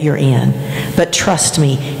that you're in, but trust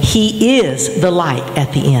me, He is the light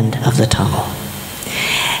at the end of the tunnel.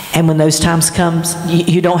 And when those times comes,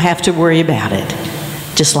 you don't have to worry about it.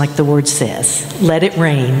 Just like the word says, let it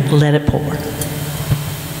rain, let it pour.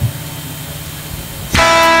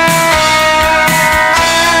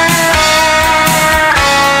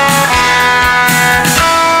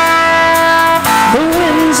 The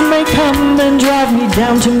winds may come and drive me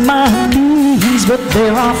down to my knees, but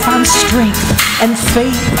there I'll find strength and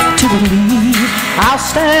faith to believe. I'll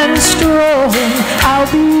stand strong,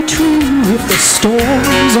 I'll be true. If the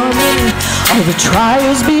storms are many, or the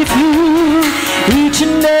trials be few, each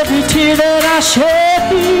and every tear that I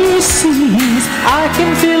shed He sees. I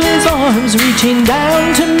can feel His arms reaching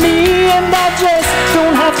down to me, and I just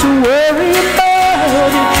don't have to worry about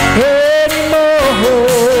it anymore.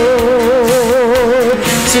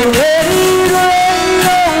 So let it rain,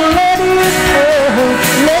 oh let it pour,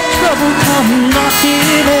 let trouble come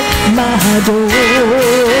knocking at my door.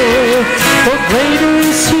 For greater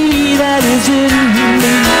is He that is in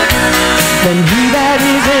me than he that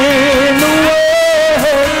is in the world.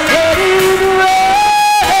 Let it rain,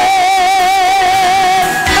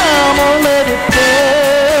 come on, let it pour.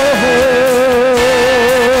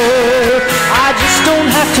 I just don't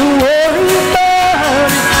have to worry about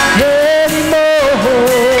it anymore.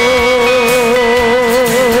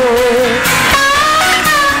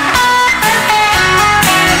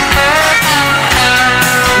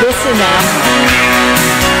 Listen now.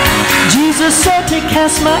 Jesus said to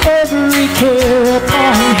cast my every care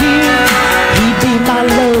upon Him. He'd be my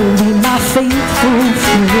load, be my faithful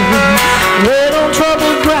friend. When on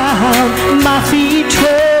troubled ground my feet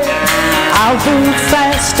tread, I'll hold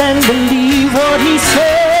fast and believe what He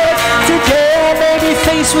said. Today I may be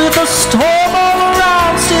faced with a storm all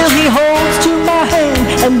around, still He holds to my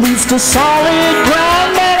hand and leads to solid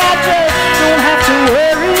ground. And I just don't have to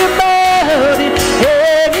worry about it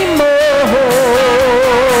anymore.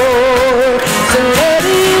 So let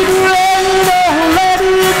it rain, oh let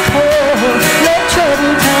it pour, let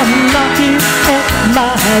trouble come knocking at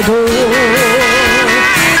my door.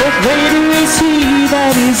 For greater is He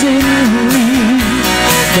that is in me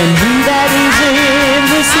than he that is in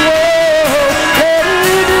this world. Let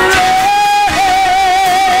it rain,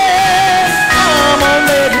 come on,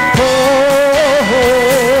 let it pour.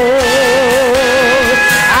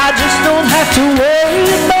 I just don't have to worry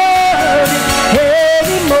about it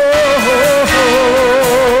anymore.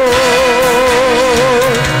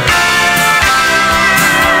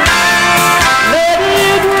 Let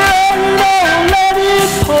it rain, oh let it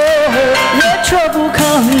pour, let trouble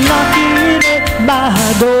come knocking at my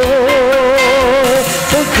door.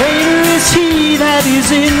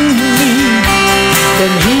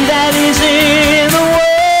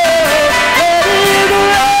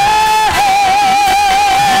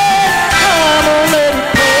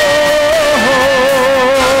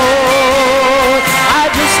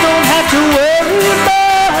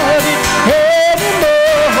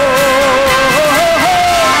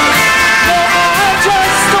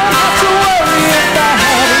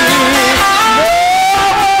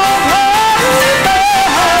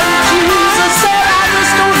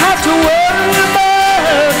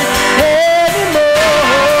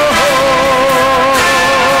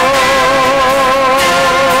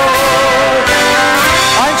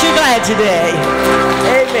 side today.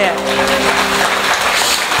 Amen.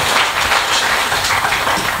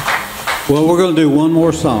 Well, we're going to do one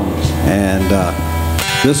more song. And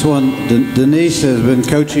this one, Denise has been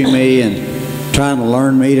coaching me and trying to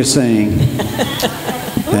learn me to sing.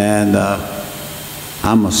 And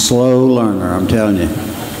I'm a slow learner, I'm telling you.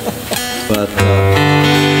 But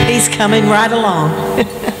he's coming right along.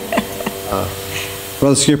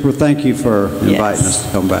 Brother Skipper, thank you for inviting us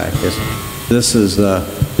to come back. This has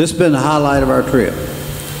been the highlight of our trip.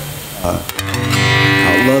 I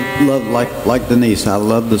love like Denise. I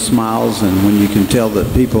love the smiles, and when you can tell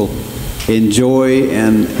that people enjoy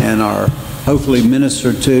and are hopefully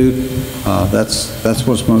ministered to, that's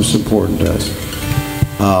what's most important to us.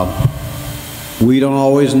 We don't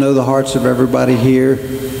always know the hearts of everybody here,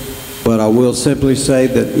 but I will simply say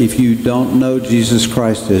that if you don't know Jesus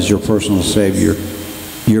Christ as your personal Savior,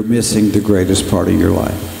 you're missing the greatest part of your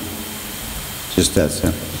life. Just that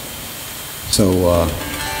simple. So,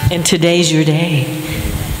 and today's your day.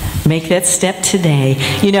 Make that step today.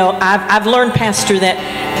 You know, I've learned, Pastor,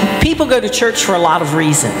 that people go to church for a lot of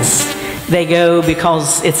reasons. They go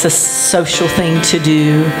because it's a social thing to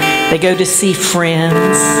do. They go to see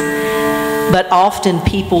friends. But often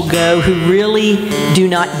people go who really do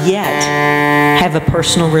not yet have a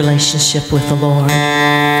personal relationship with the Lord.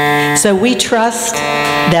 So we trust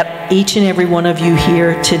that each and every one of you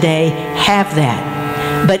here today have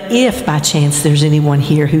that. But if by chance there's anyone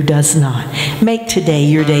here who does not, make today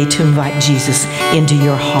your day to invite Jesus into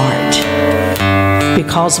your heart.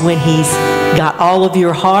 Because when He's got all of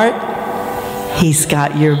your heart, He's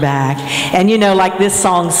got your back. And you know, like this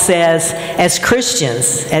song says, as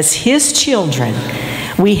Christians, as His children,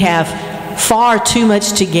 we have far too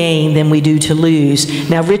much to gain than we do to lose.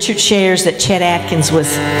 Now, Richard shares that Chet Atkins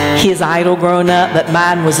was his idol growing up, but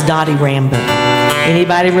mine was Dottie Rambo.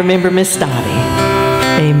 Anybody remember Miss Dottie?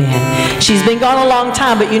 Amen. She's been gone a long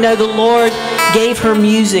time, but you know, the Lord gave her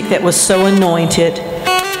music that was so anointed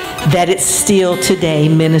that it still today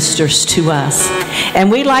ministers to us.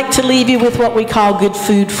 And we like to leave you with what we call good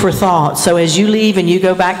food for thought. So as you leave and you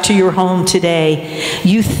go back to your home today,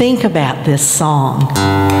 you think about this song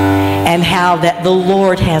and how that the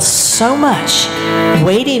Lord has so much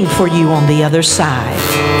waiting for you on the other side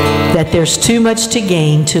that there's too much to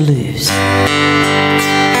gain to lose.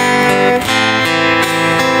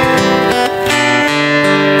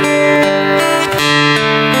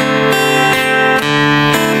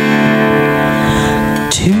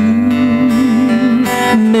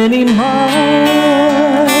 Many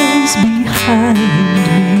miles behind me,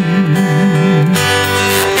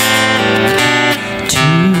 too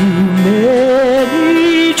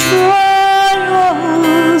many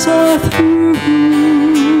trials are through,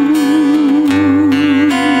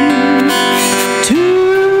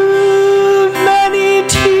 too many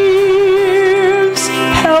tears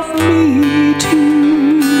help me to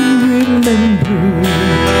remember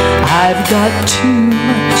I've got too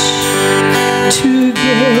much to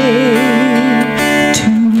gain, to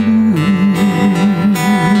lose.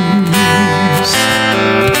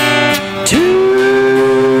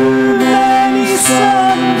 Too many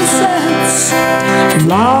sunsets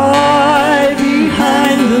lie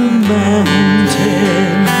behind the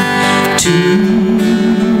mountain. Too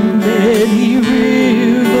many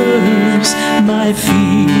rivers my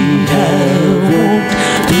feet have walked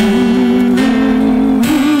through.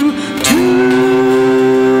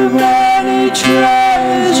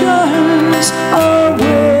 Treasures are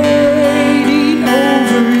waiting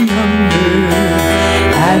over yonder,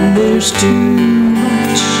 and there's too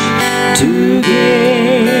much to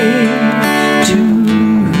gain, to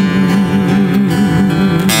lose.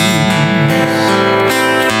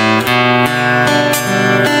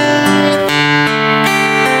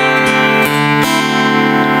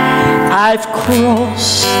 I've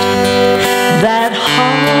crossed that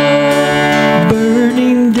hard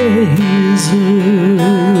burning desert,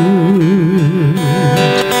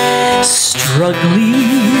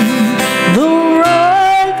 struggling the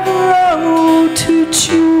right road to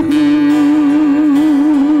choose.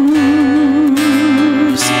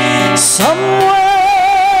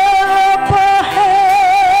 Somewhere up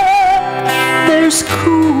ahead there's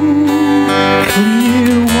cool,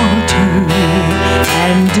 clear water,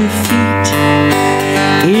 and defeat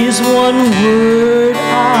is one word I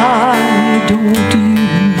don't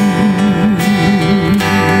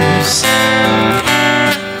use.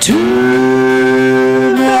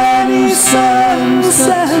 Too many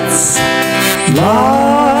sunsets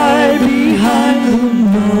lie behind the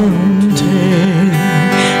mountain.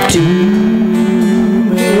 Too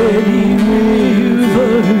many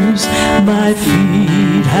rivers my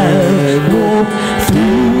feet have walked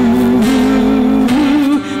through.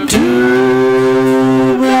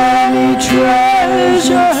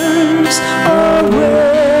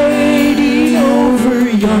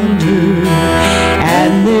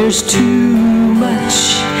 there's too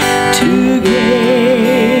much to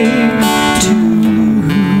gain, to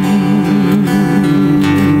lose.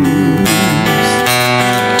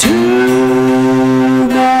 Too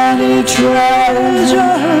many treasures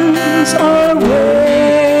are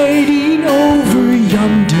waiting over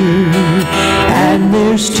yonder, and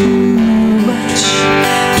there's too much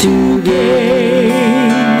to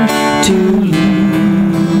gain, to lose.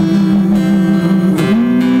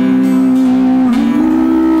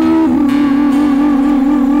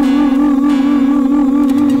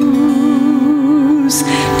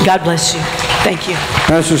 God bless you. Thank you.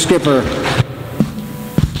 Pastor Skipper.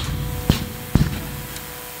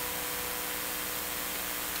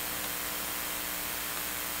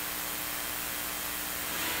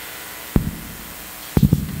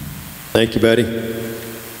 Thank you, buddy.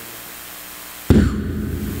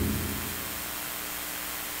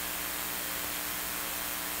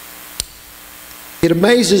 It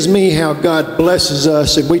amazes me how God blesses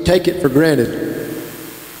us and we take it for granted.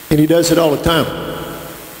 And He does it all the time.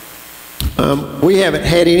 We haven't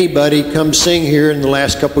had anybody come sing here in the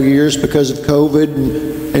last couple of years because of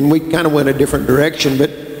COVID, and we kind of went a different direction. But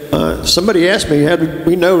somebody asked me, how did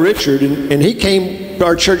we know Richard? And he came to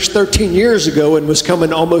our church 13 years ago and was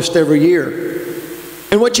coming almost every year.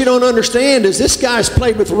 And what you don't understand is this guy's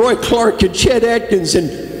played with Roy Clark and Chet Atkins and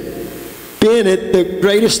been at the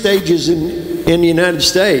greatest stages in the United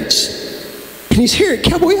States. And he's here at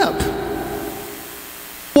Cowboy-up.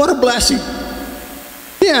 What a blessing.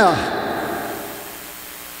 Yeah.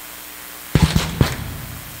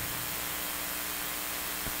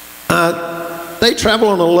 They travel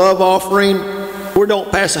on a love offering. We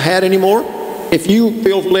don't pass a hat anymore. If you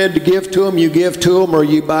feel led to give to them, you give to them, or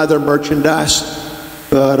you buy their merchandise.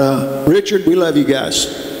 But Richard, we love you guys.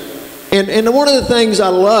 And one of the things I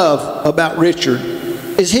love about Richard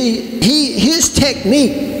is his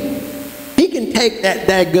technique. He can take that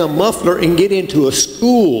dadgum muffler and get into a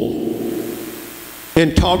school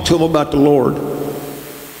and talk to them about the Lord.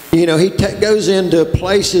 You know, he goes into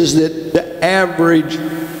places that the average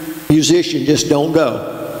musician just don't go.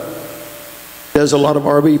 Does a lot of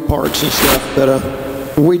RV parks and stuff,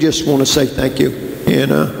 but we just want to say thank you. And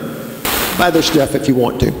buy their stuff if you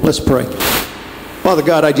want to. Let's pray. Father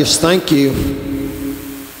God, I just thank you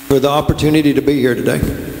for the opportunity to be here today,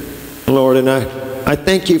 Lord. And I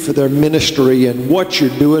thank you for their ministry and what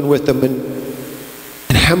you're doing with them,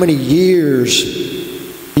 and how many years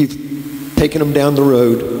you've taken them down the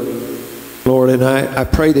road, Lord. And I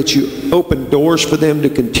pray that you open doors for them to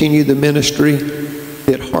continue the ministry,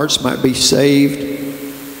 that hearts might be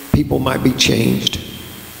saved, people might be changed.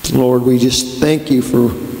 Lord, we just thank you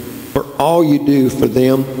for all you do for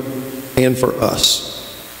them and for us.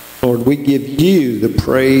 Lord, we give you the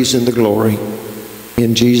praise and the glory.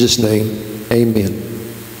 In Jesus' name, amen.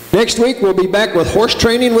 Next week, we'll be back with horse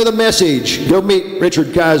training with a message. Go meet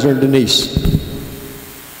Richard Kiser and Denise.